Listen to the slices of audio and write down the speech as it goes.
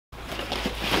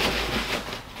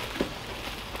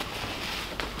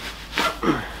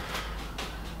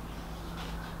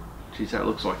Geez, that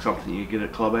looks like something you get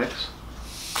at Club X.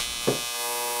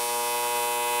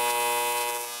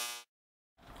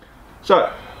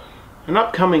 So, an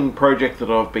upcoming project that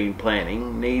I've been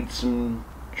planning needs some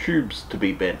tubes to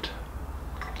be bent.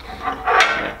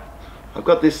 Now, I've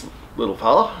got this little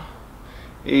fella.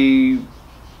 He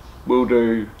will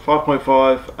do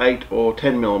 5.5, 8 or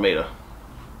 10 millimeter.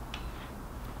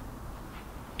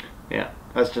 Now,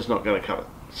 that's just not going to cut it.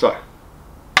 So,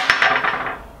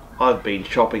 I've been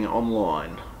shopping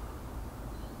online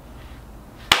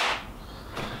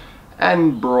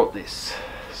and brought this.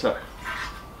 So,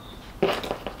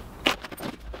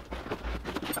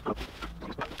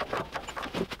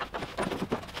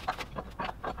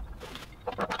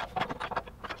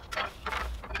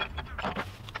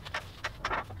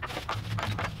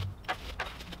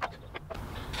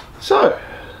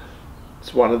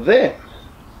 it's one of them.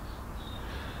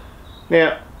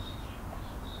 Now,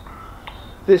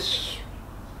 this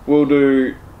will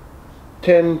do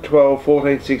 10, 12,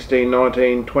 14, 16,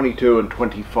 19, 22 and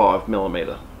 25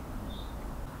 millimeter.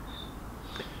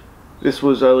 This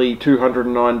was only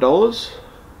 $209.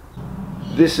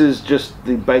 This is just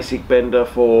the basic bender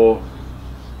for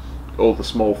all the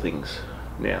small things.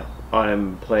 Now, I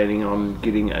am planning on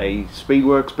getting a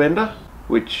Speedwerx bender,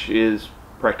 which is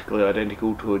practically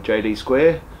identical to a JD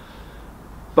Square,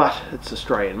 but it's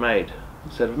Australian made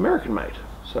instead of American made.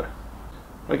 So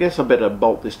I guess I better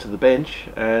bolt this to the bench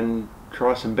and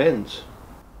try some bends.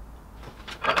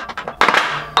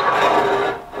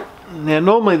 Now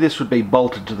normally this would be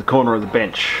bolted to the corner of the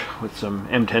bench with some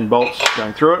M10 bolts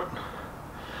going through it,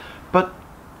 but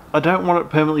I don't want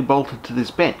it permanently bolted to this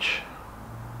bench.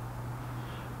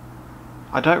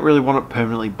 I don't really want it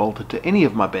permanently bolted to any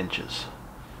of my benches.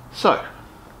 So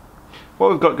what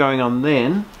we've got going on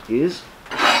then is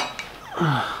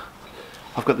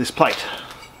I've got this plate.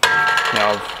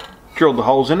 Now I've drilled the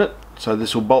holes in it, so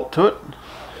this will bolt to it,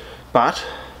 but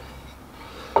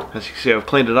as you can see I've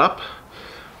cleaned it up.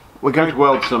 We're going to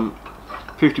weld some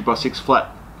 50x6 flat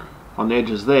on the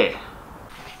edges there.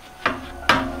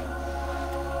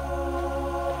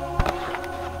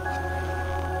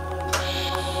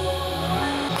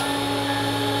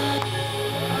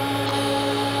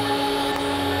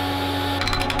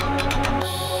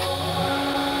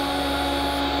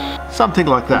 Something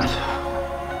like that.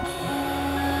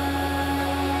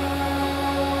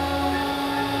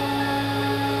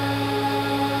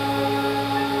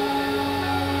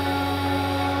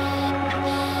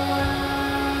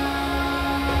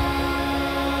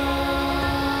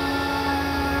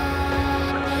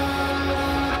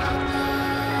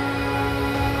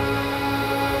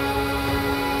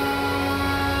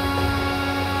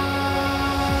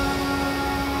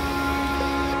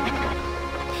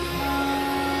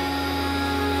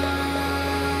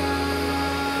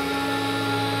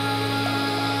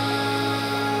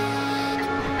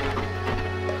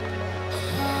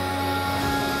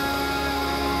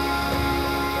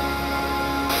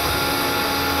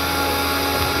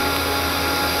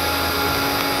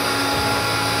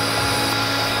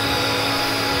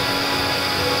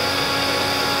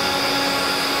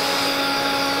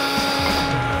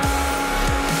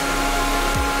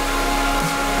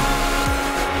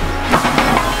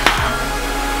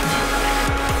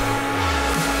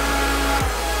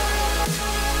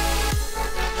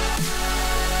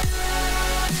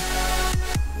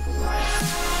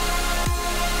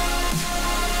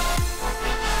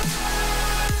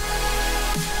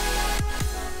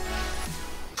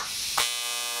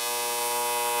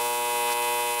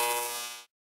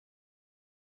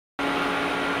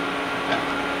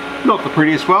 Not the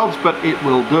prettiest welds, but it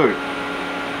will do.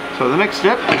 So the next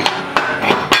step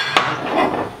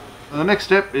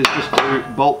is just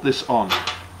to bolt this on.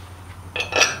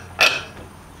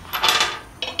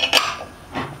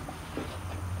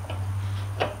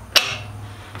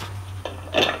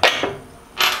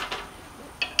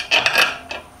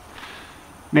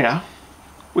 Now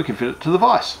we can fit it to the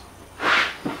vise.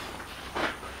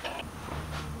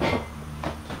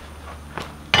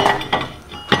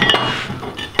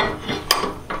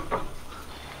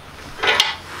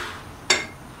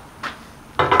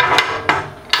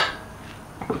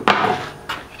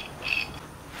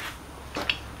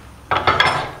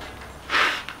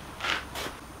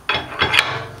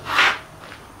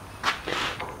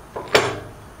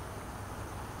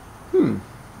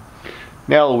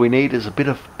 Now all we need is a bit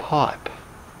of pipe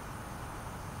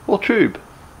or tube.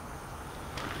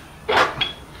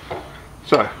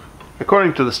 So,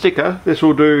 according to the sticker, this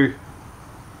will do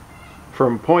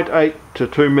from 0.8 to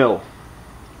 2 mil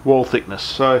wall thickness.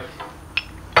 So,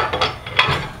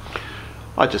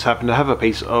 I just happen to have a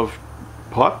piece of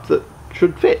pipe that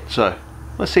should fit. So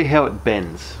let's see how it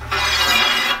bends.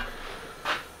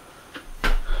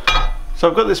 So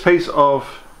I've got this piece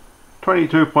of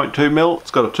 22.2mm.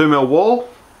 It's got a 2mm wall.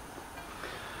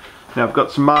 Now I've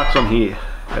got some marks on here.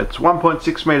 It's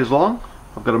 1.6 meters long.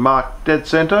 I've got a mark dead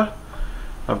center.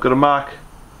 I've got a mark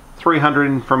 300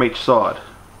 in from each side.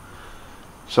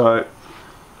 So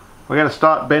we're going to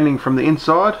start bending from the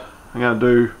inside. I'm going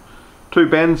to do 2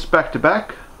 bends back to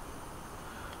back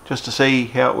just to see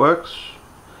how it works,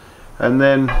 and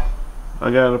then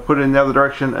I'm going to put it in the other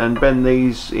direction and bend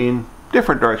these in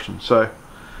different directions. So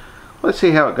let's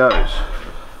see how it goes.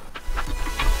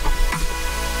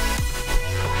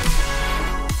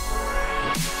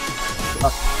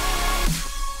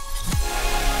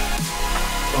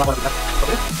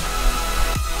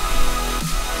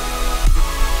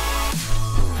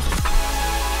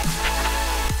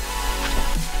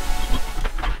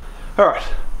 Alright,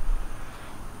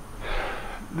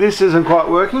 this isn't quite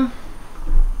working.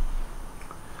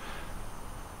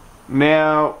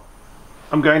 Now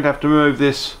I'm going to have to move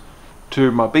this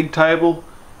to my big table,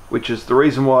 which is the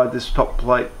reason why this top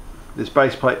plate, this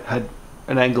base plate, had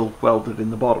an angle welded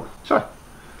in the bottom. So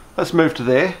let's move to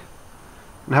there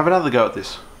and have another go at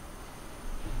this.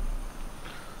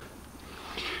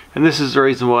 And this is the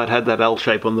reason why it had that L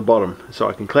shape on the bottom, so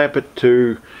I can clamp it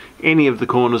to any of the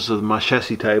corners of my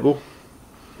chassis table,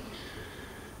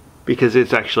 because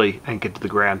it's actually anchored to the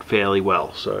ground fairly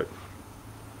well. So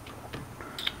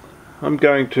I'm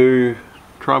going to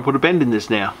try and put a bend in this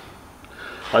now.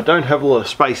 I don't have a lot of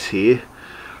space here,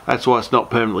 that's why it's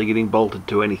not permanently getting bolted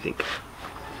to anything.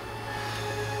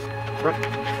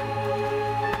 Right.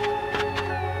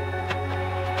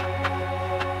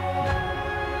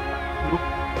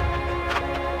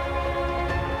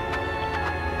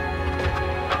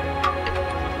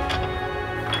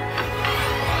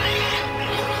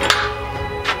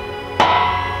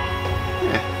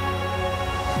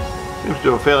 Seems to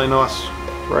do a fairly nice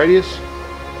radius.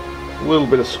 A little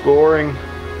bit of scoring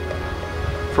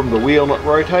from the wheel not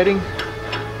rotating,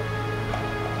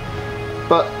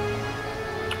 but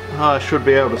I should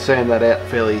be able to sand that out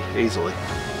fairly easily.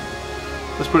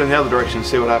 Let's put it in the other direction and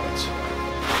see what happens.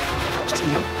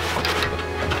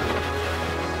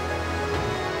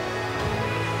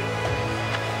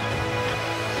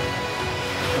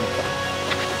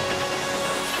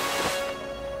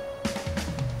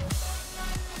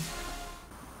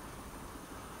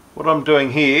 What I'm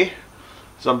doing here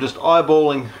is I'm just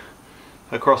eyeballing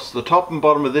across the top and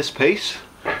bottom of this piece,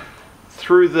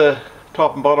 through the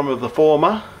top and bottom of the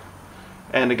former,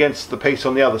 and against the piece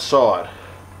on the other side.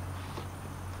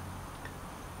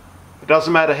 It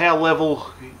doesn't matter how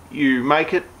level you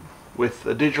make it with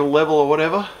a digital level or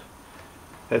whatever,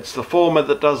 it's the former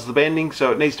that does the bending,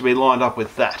 so it needs to be lined up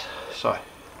with that. So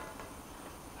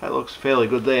that looks fairly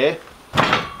good there.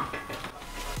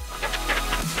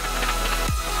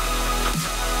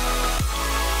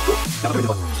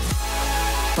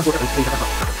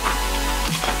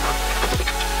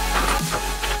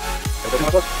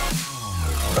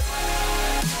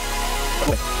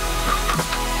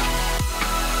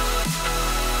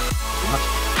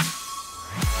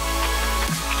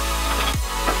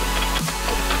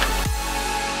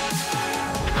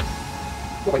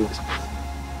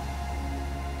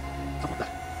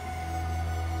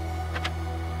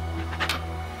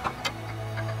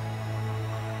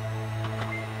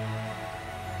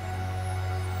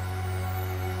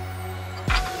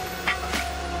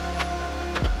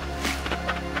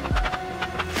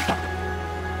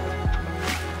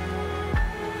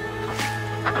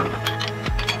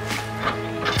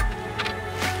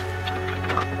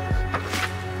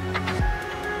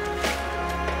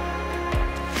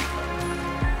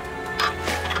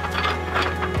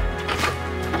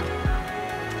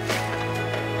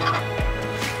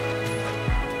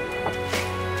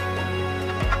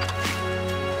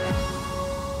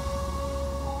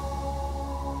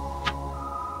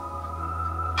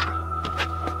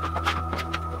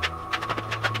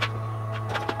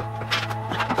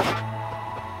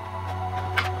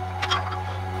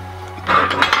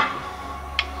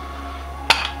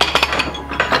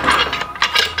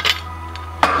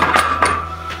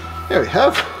 There we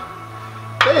have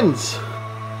bends.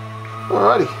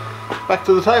 Alrighty, back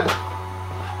to the table.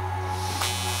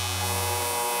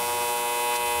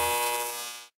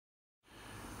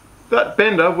 That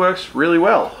bender works really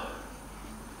well.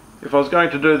 If I was going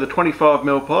to do the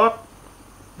 25mm pipe,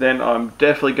 then I'm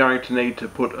definitely going to need to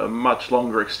put a much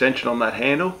longer extension on that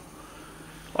handle.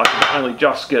 I can only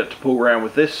just get it to pull around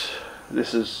with this.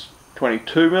 This is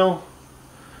 22mm,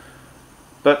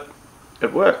 but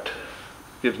it worked.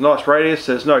 Gives nice radius,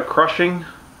 there's no crushing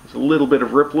There's a little bit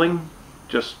of rippling,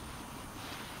 just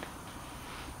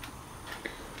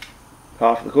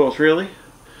half the course really,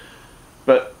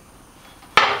 but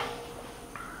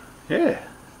yeah,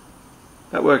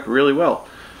 that worked really well.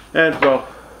 And well,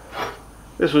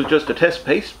 this was just a test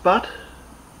piece, but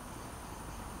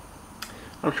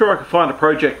I'm sure I could find a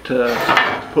project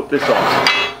to put this on.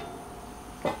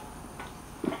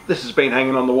 This has been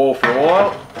hanging on the wall for a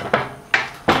while.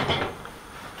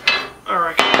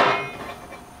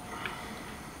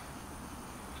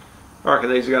 I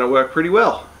reckon these are going to work pretty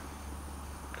well.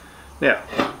 Now,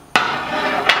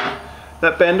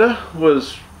 that bender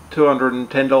was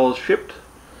 $210 shipped,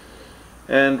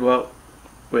 and well,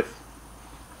 with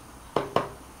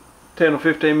 10 or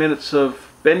 15 minutes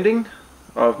of bending,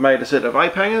 I've made a set of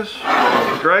ape hangers,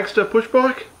 a dragster push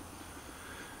bike.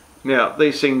 Now,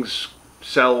 these things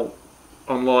sell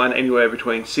online anywhere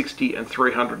between $60 and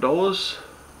 $300.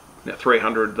 Now,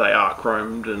 $300, they are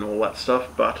chromed and all that stuff,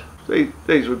 but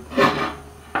these would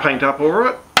paint up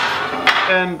alright.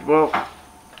 And well,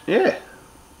 yeah,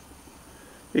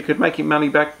 you could make your money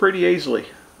back pretty easily.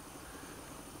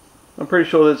 I'm pretty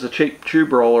sure there's a cheap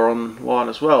tube roller online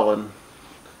as well, and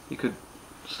you could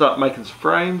start making some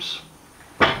frames.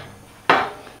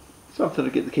 Something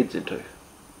to get the kids into.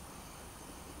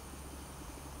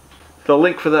 The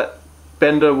link for that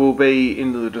bender will be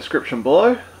in the description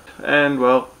below. And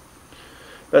well,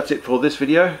 that's it for this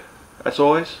video. As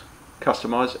always,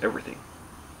 customize everything.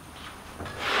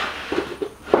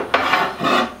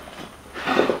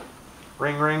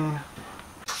 Ring ring.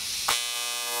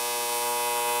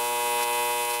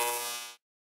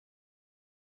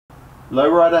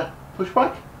 Lowrider push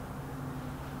bike,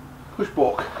 push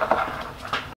balk.